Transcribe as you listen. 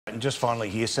And just finally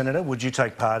here, Senator, would you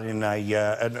take part in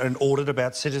an audit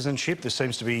about citizenship? This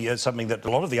seems to be something that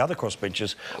a lot of the other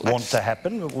crossbenchers want to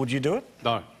happen. Would you do it?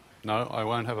 No, I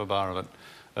won't have a bar of it.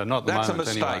 Not at the moment,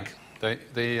 anyway. That's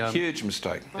a mistake. Huge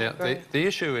mistake. Yeah, the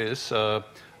issue is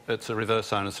it's a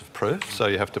reverse onus of proof, so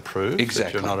you have to prove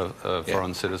that you're not a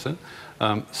foreign citizen.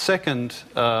 Second,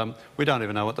 we don't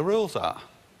even know what the rules are.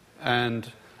 And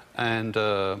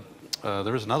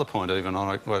there is another point even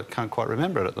on it, well, I can't quite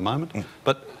remember it at the moment,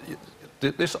 but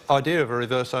this idea of a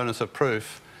reverse onus of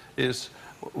proof is,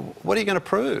 what are you going to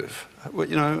prove?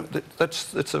 You know,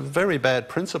 it's a very bad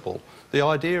principle. The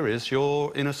idea is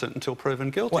you're innocent until proven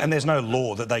guilty. Well, and there's no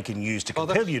law that they can use to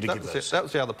compel you to give this. That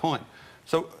was the other point.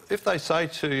 So if they say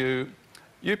to you,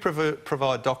 you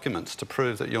provide documents to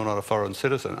prove that you're not a foreign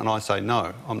citizen, and I say,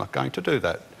 no, I'm not going to do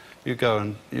that. You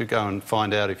go and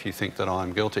find out if you think that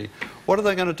I'm guilty. What are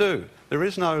they going to do? There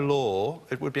is no law.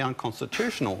 It would be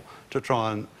unconstitutional to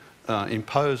try and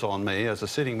impose on me as a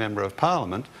sitting member of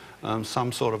Parliament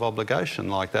some sort of obligation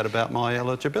like that about my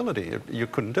eligibility. You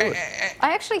couldn't do it.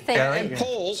 I actually think... And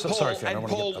Paul,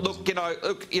 look,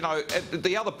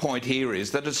 the other point here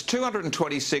is that it's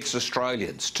 226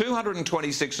 Australians.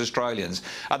 226 Australians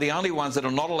are the only ones that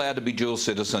are not allowed to be dual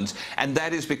citizens, and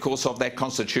that is because of that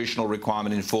constitutional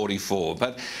requirement in 44.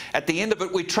 But at the end of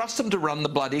it, we trust them to run the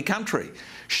bloody country.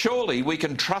 Surely we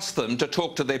can trust them to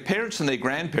talk to their parents and their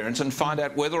grandparents and find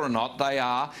out whether or not they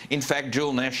are, in fact,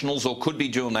 dual nationals or could be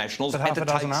dual nationals, and to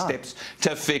take steps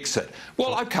to fix it.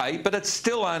 Well, OK, but it's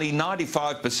still only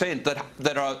 95%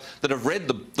 that have read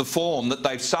the form that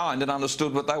they've signed and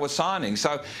understood what they were signing.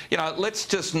 So, you know, let's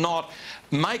just not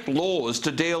make laws to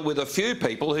deal with a few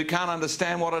people who can't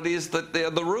understand what it is that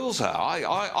the rules are.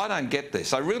 I don't get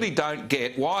this. I really don't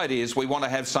get why it is we want to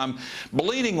have some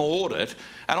bleeding audit.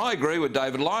 And I agree with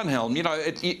David Leyonhjelm. You know,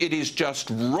 it is just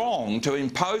wrong to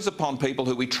impose upon people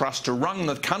who we trust to run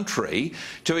the country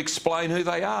to explain who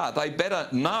they are. They better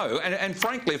know. And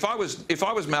frankly, if I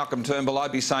was Malcolm Turnbull,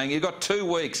 I'd be saying, you've got 2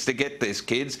 weeks to get this,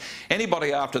 kids.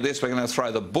 Anybody after this, we're going to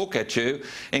throw the book at you,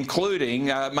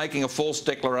 including making a false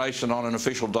declaration on an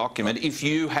official document if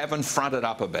you haven't fronted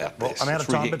up about this. Well, I'm out of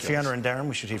time, but Fiona and Darren,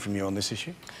 we should hear from you on this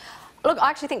issue. Look, I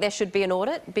actually think there should be an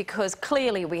audit, because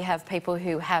clearly we have people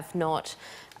who have not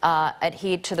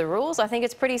adhered to the rules. I think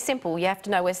it's pretty simple. You have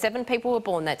to know where 7 people were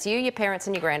born. That's you, your parents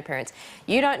and your grandparents.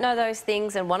 You don't know those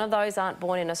things and one of those aren't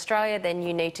born in Australia, then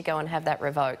you need to go and have that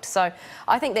revoked. So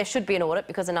I think there should be an audit,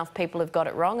 because enough people have got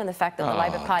it wrong, and the fact that the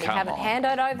Labor Party haven't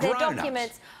handed over their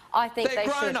documents, I think they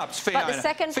should. But the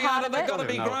second part of it,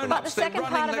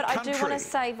 I do want to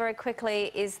say very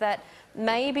quickly is that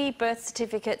maybe birth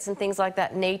certificates and things like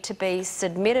that need to be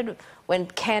submitted when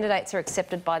candidates are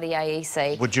accepted by the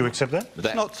AEC. Would you accept that?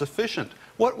 It's not sufficient.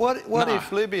 What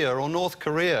if Libya or North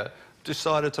Korea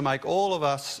decided to make all of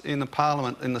us in the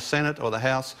Parliament, in the Senate or the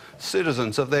House,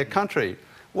 citizens of their country?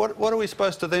 What are we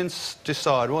supposed to then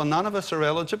decide? Well, none of us are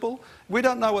eligible. We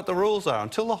don't know what the rules are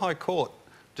until the High Court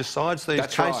decides these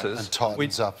cases and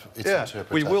tightens up its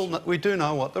interpretation. We do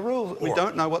know what the rules. We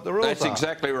don't know what the rules are. That's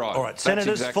exactly right. All right,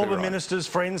 senators, former ministers,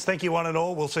 friends, thank you one and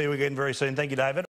all. We'll see you again very soon. Thank you, David.